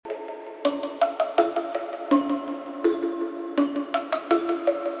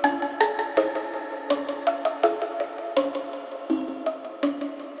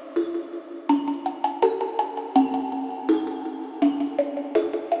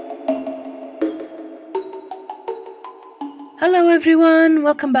Hello everyone,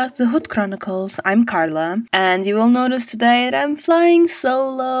 welcome back to Hood Chronicles. I'm Carla, and you will notice today that I'm flying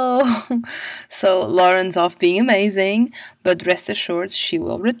solo. So Lauren's off being amazing, but rest assured she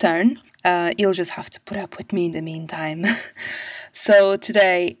will return. You'll just have to put up with me in the meantime. So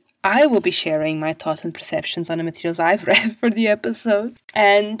today I will be sharing my thoughts and perceptions on the materials I've read for the episode.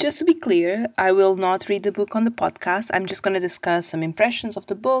 And just to be clear, I will not read the book on the podcast. I'm just going to discuss some impressions of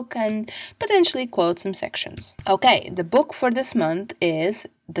the book and potentially quote some sections. Okay, the book for this month is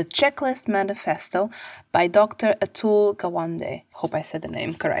The Checklist Manifesto by Dr. Atul Gawande. Hope I said the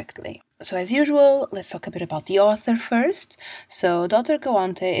name correctly. So as usual, let's talk a bit about the author first. So Dr.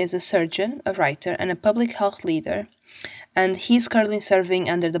 Gawande is a surgeon, a writer, and a public health leader, and he's currently serving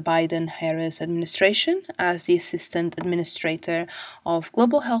under the Biden-Harris administration as the Assistant Administrator of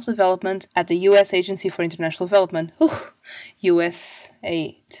Global Health Development at the U.S. Agency for International Development.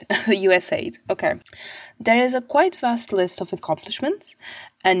 USAID. Okay. There is a quite vast list of accomplishments,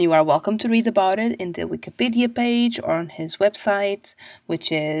 and you are welcome to read about it in the Wikipedia page or on his website,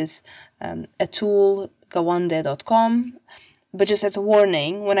 which is atulgawande.com. But just as a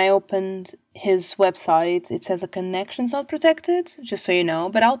warning, when I opened his website, it says a connection's not protected, just so you know.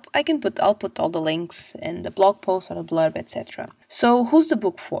 But I'll put all the links in the blog post or the blurb, etc. So who's the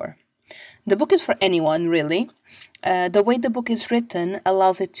book for? The book is for anyone, really. The way the book is written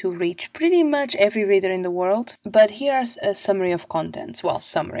allows it to reach pretty much every reader in the world. But here's a summary of contents. Well,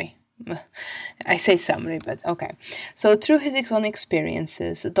 summary. I say summary, but okay. So through his own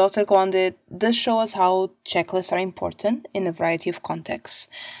experiences, Dr. Gawande does show us how checklists are important in a variety of contexts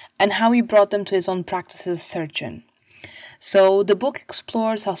and how he brought them to his own practice as a surgeon. So the book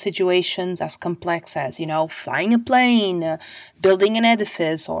explores how situations as complex as, flying a plane, building an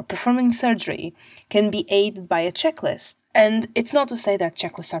edifice, or performing surgery can be aided by a checklist. And it's not to say that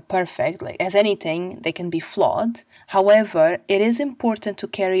checklists are perfect. Like, as anything, they can be flawed. However, it is important to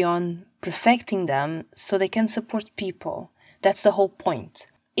carry on perfecting them so they can support people. That's the whole point.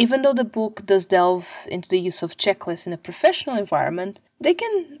 Even though the book does delve into the use of checklists in a professional environment, they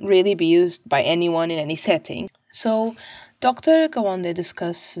can really be used by anyone in any setting. So, Dr. Gawande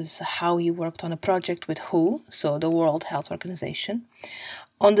discusses how he worked on a project with WHO, so the World Health Organization,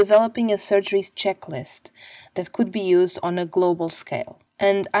 on developing a surgery checklist that could be used on a global scale.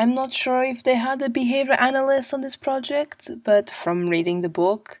 And I'm not sure if they had a behavior analyst on this project, but from reading the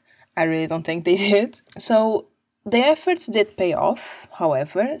book, I really don't think they did. So the efforts did pay off,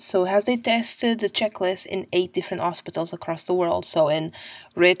 however, so as they tested the checklist in 8 different hospitals across the world, so in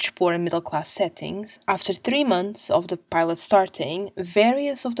rich, poor, and middle-class settings. After 3 months of the pilot starting,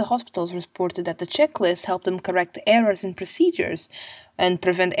 various of the hospitals reported that the checklist helped them correct errors in procedures and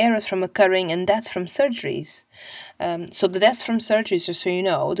prevent errors from occurring and deaths from surgeries. So the deaths from surgeries, just so you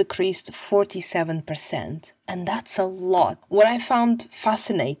know, decreased 47%. And that's a lot. What I found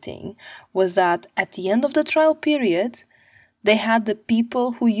fascinating was that at the end of the trial period, they had the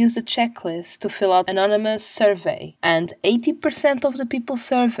people who used the checklist to fill out an anonymous survey, and 80% of the people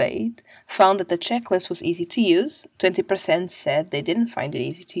surveyed found that the checklist was easy to use. 20% said they didn't find it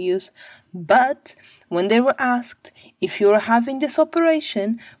easy to use, but when they were asked, if you were having this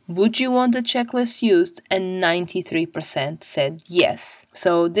operation, would you want the checklist used? And 93% said yes.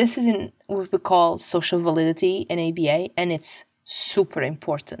 So this is in what we call social validity in ABA, and it's super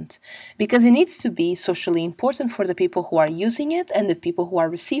important because it needs to be socially important for the people who are using it and the people who are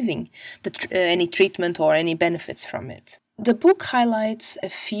receiving any treatment or any benefits from it. The book highlights a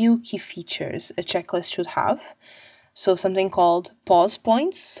few key features a checklist should have. So something called pause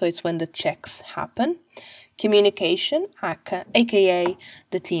points, so it's when the checks happen. Communication, aka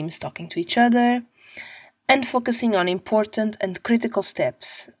the teams talking to each other, and focusing on important and critical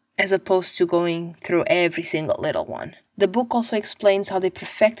steps as opposed to going through every single little one. The book also explains how they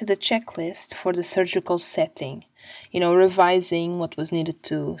perfected the checklist for the surgical setting, revising what was needed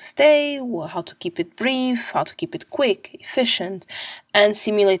to stay, how to keep it brief, how to keep it quick, efficient, and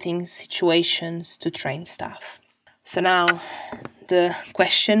simulating situations to train staff. So now, the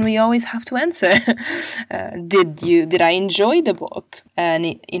question we always have to answer, did I enjoy the book?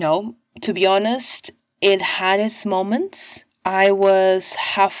 And, to be honest, it had its moments. I was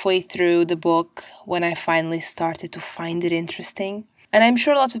halfway through the book when I finally started to find it interesting. And I'm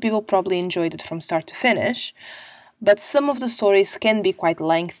sure lots of people probably enjoyed it from start to finish. But some of the stories can be quite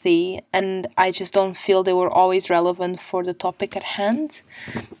lengthy, and I just don't feel they were always relevant for the topic at hand.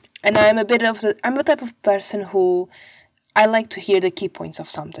 And I'm the type of person who I like to hear the key points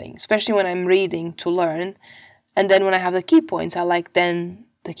of something, especially when I'm reading to learn. And then when I have the key points, I like then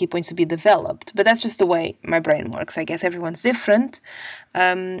the key points to be developed. But that's just the way my brain works. I guess everyone's different.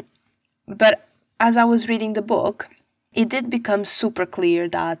 But as I was reading the book, it did become super clear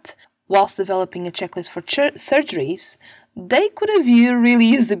that whilst developing a checklist for surgeries, they could have really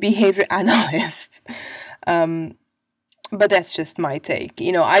used the behavior analyst. But that's just my take.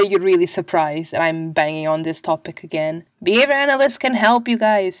 I get really surprised that I'm banging on this topic again. Behavior analysts can help you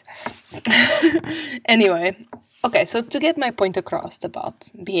guys. Anyway, okay, so to get my point across about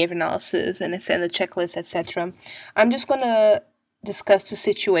behavior analysis and the checklist, etc., I'm just going to discuss two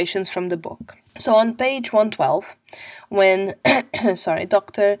situations from the book. So on page 112, when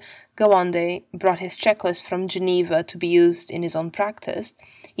Dr. Gawande brought his checklist from Geneva to be used in his own practice,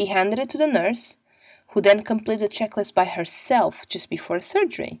 he handed it to the nurse, who then completed the checklist by herself just before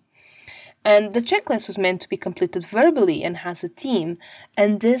surgery. And the checklist was meant to be completed verbally and has a team,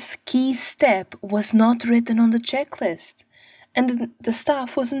 and this key step was not written on the checklist, and the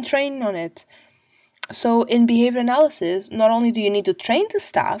staff wasn't trained on it. So in behavior analysis, not only do you need to train the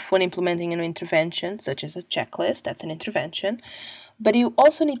staff when implementing an intervention, such as a checklist, that's an intervention, but you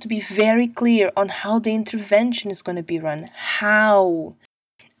also need to be very clear on how the intervention is going to be run. How?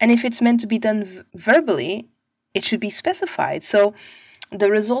 And if it's meant to be done verbally, it should be specified. So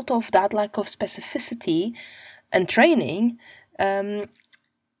the result of that lack of specificity and training,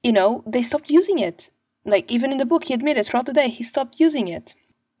 they stopped using it. Like, even in the book, he admitted throughout the day, he stopped using it.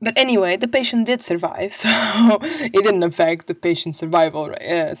 But anyway, the patient did survive, so it didn't affect the patient's survival,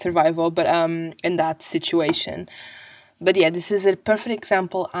 but in that situation. But yeah, this is a perfect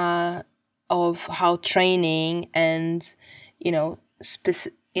example of how training and,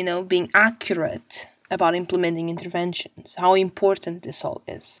 being accurate about implementing interventions, how important this all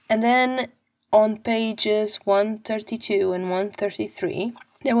is. And then on pages 132 and 133,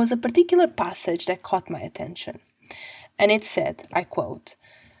 there was a particular passage that caught my attention. And it said, I quote,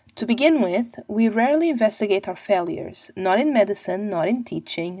 "To begin with, we rarely investigate our failures, not in medicine, not in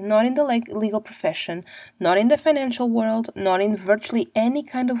teaching, not in the legal profession, not in the financial world, not in virtually any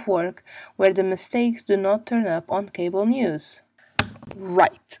kind of work where the mistakes do not turn up on cable news."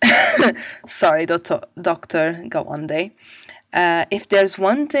 Right. Sorry, Dr. Gawande. If there's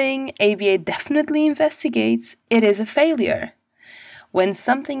one thing ABA definitely investigates, it is a failure. When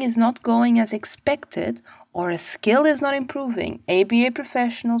something is not going as expected or a skill is not improving, ABA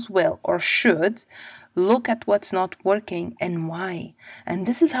professionals will or should look at what's not working and why. And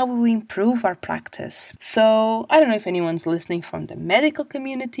this is how we improve our practice. So I don't know if anyone's listening from the medical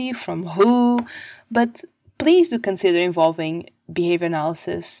community, from WHO, but please do consider involving behavior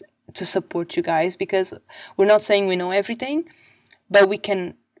analysis to support you guys, because we're not saying we know everything, but we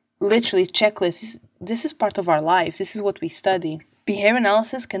can literally checklists. This is part of our lives. This is what we study. Behavior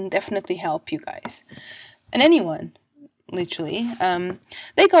analysis can definitely help you guys. And anyone, literally.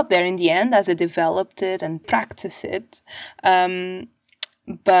 They got there in the end as they developed it and practiced it.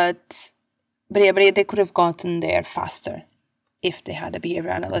 But they could have gotten there faster if they had a behavior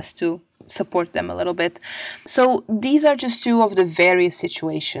analyst to support them a little bit. So these are just two of the various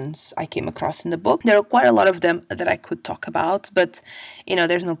situations I came across in the book. There are quite a lot of them that I could talk about, but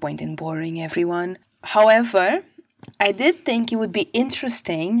there's no point in boring everyone. However, I did think it would be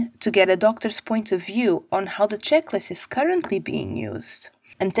interesting to get a doctor's point of view on how the checklist is currently being used.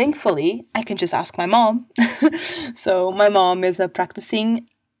 And thankfully, I can just ask my mom. So my mom is a practicing,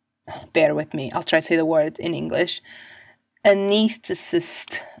 bear with me, I'll try to say the word in English,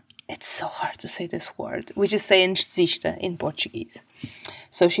 anesthetist. It's so hard to say this word. We just say anesthetista in Portuguese.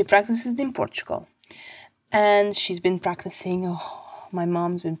 So she practices in Portugal. And she's been practicing, my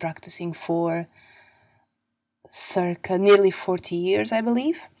mom's been practicing for circa nearly 40 years, I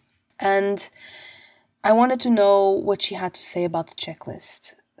believe. And I wanted to know what she had to say about the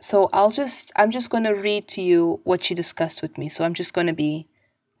checklist. So I'm just going to read to you what she discussed with me. So I'm just going to be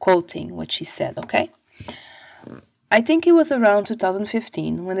quoting what she said, okay? "I think it was around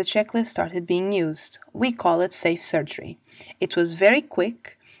 2015 when the checklist started being used. We call it safe surgery. It was very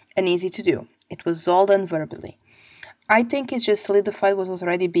quick and easy to do. It was all done verbally. I think it just solidified what was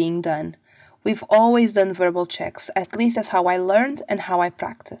already being done. We've always done verbal checks, at least that's how I learned and how I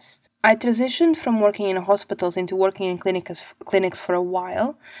practiced. I transitioned from working in hospitals into working in clinics for a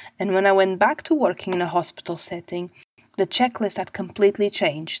while, and when I went back to working in a hospital setting, the checklist had completely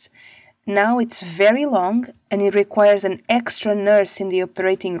changed. Now it's very long, and it requires an extra nurse in the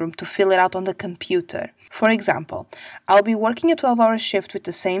operating room to fill it out on the computer. For example, I'll be working a 12-hour shift with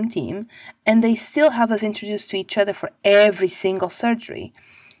the same team, and they still have us introduced to each other for every single surgery.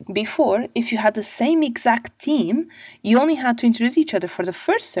 Before, if you had the same exact team, you only had to introduce each other for the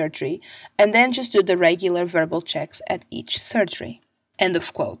first surgery, and then just do the regular verbal checks at each surgery." End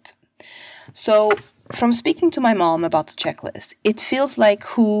of quote. So, from speaking to my mom about the checklist, it feels like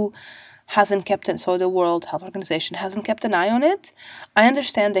WHO hasn't kept it, so the World Health Organization hasn't kept an eye on it. I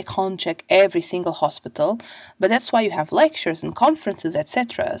understand they can't check every single hospital, but that's why you have lectures and conferences,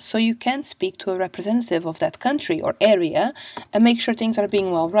 etc. So you can speak to a representative of that country or area and make sure things are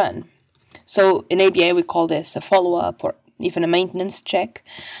being well run. So in ABA, we call this a follow-up or even a maintenance check.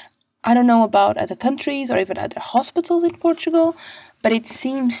 I don't know about other countries or even other hospitals in Portugal, but it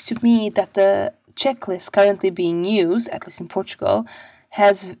seems to me that the checklist currently being used, at least in Portugal,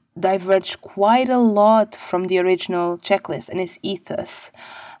 has diverged quite a lot from the original checklist and its ethos.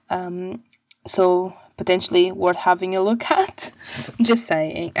 So potentially worth having a look at. Just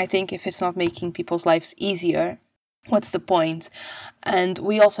saying. I think if it's not making people's lives easier, what's the point? And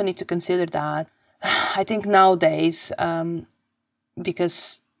we also need to consider that. I think nowadays,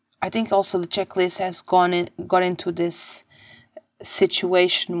 because I think also the checklist has got into this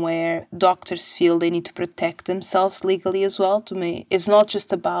situation where doctors feel they need to protect themselves legally as well. To me, it's not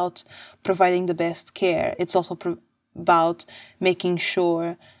just about providing the best care, it's also about making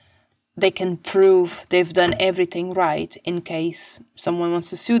sure they can prove they've done everything right in case someone wants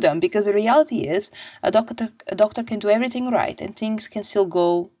to sue them. Because the reality is a doctor can do everything right and things can still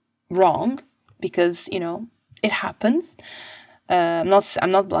go wrong, because it happens. I'm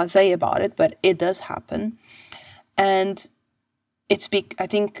not blasé about it, but it does happen. And I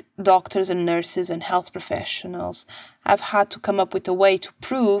think doctors and nurses and health professionals have had to come up with a way to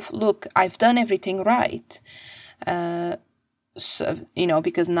prove, look, I've done everything right. So,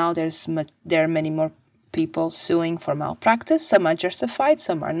 because now there are many more people suing for malpractice. Some are justified,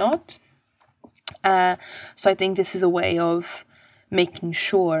 some are not. So I think this is a way of making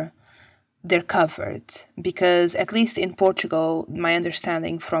sure they're covered, because at least in Portugal, my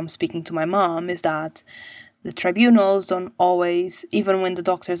understanding from speaking to my mom is that the tribunals don't always, even when the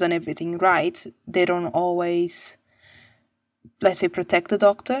doctor's done everything right, they don't always, let's say, protect the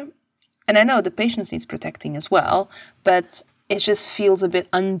doctor. And I know the patient needs protecting as well, but it just feels a bit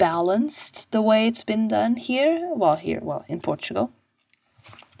unbalanced the way it's been done here in Portugal.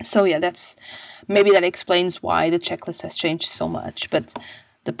 So yeah, maybe that explains why the checklist has changed so much, but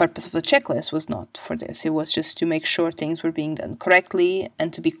the purpose of the checklist was not for this. It was just to make sure things were being done correctly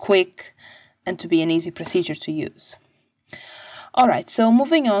and to be quick and to be an easy procedure to use. All right, so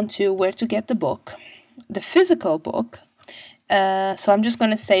moving on to where to get the book. The physical book, so I'm just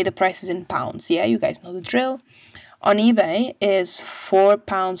going to say the prices in pounds. Yeah, you guys know the drill. On eBay is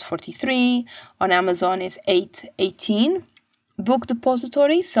 £4.43. On Amazon is £8.18. Book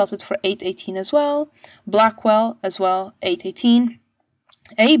Depository sells it for £8.18 as well. Blackwell as well, £8.18.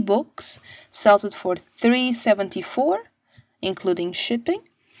 A-Books sells it for £3.74, including shipping.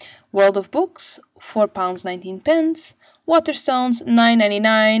 World of Books, £4.19. Waterstones,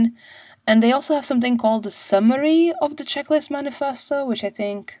 £9.99. And they also have something called the Summary of the Checklist Manifesto, which I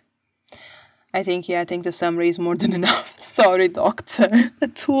think the summary is more than enough. Sorry, Dr.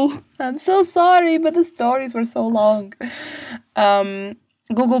 Atul. I'm so sorry, but the stories were so long.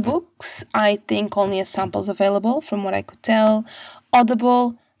 Google Books, I think only has samples available, from what I could tell.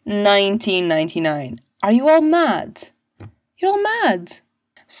 Audible, $19.99. Are you all mad? You're all mad.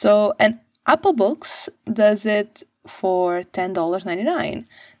 So, and Apple Books does it for $10.99.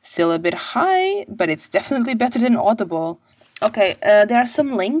 Still a bit high, but it's definitely better than Audible. Okay, there are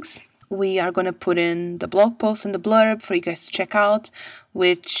some links. We are going to put in the blog post and the blurb for you guys to check out,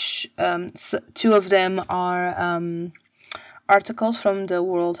 which two of them are articles from the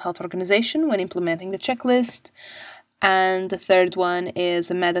World Health Organization when implementing the checklist, and the third one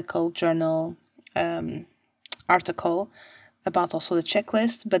is a medical journal article about also the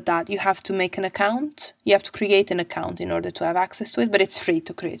checklist, but that you have to make an account. You have to create an account in order to have access to it, but it's free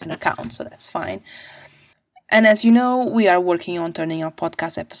to create an account, so that's fine. And as you know, we are working on turning our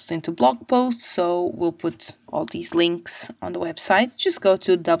podcast episodes into blog posts, so we'll put all these links on the website. Just go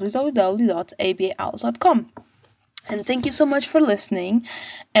to www.abahouse.com. And thank you so much for listening,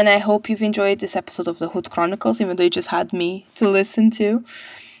 and I hope you've enjoyed this episode of the Hood Chronicles, even though you just had me to listen to.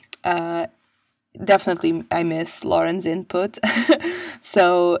 Definitely, I miss Lauren's input.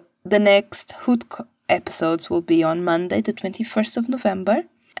 So the next Hood episodes will be on Monday, the 21st of November.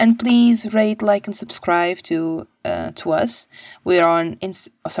 And please rate, like, and subscribe to us. We are on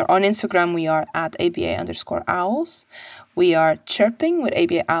Instagram. We are at ABA_owls. We are chirping with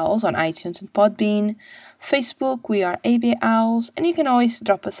ABA Owls on iTunes and Podbean. Facebook, we are ABA Owls, and you can always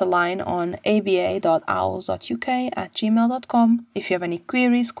drop us a line on aba.owls.uk@gmail.com if you have any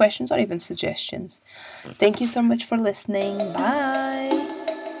queries, questions, or even suggestions. Thank you so much for listening. Bye!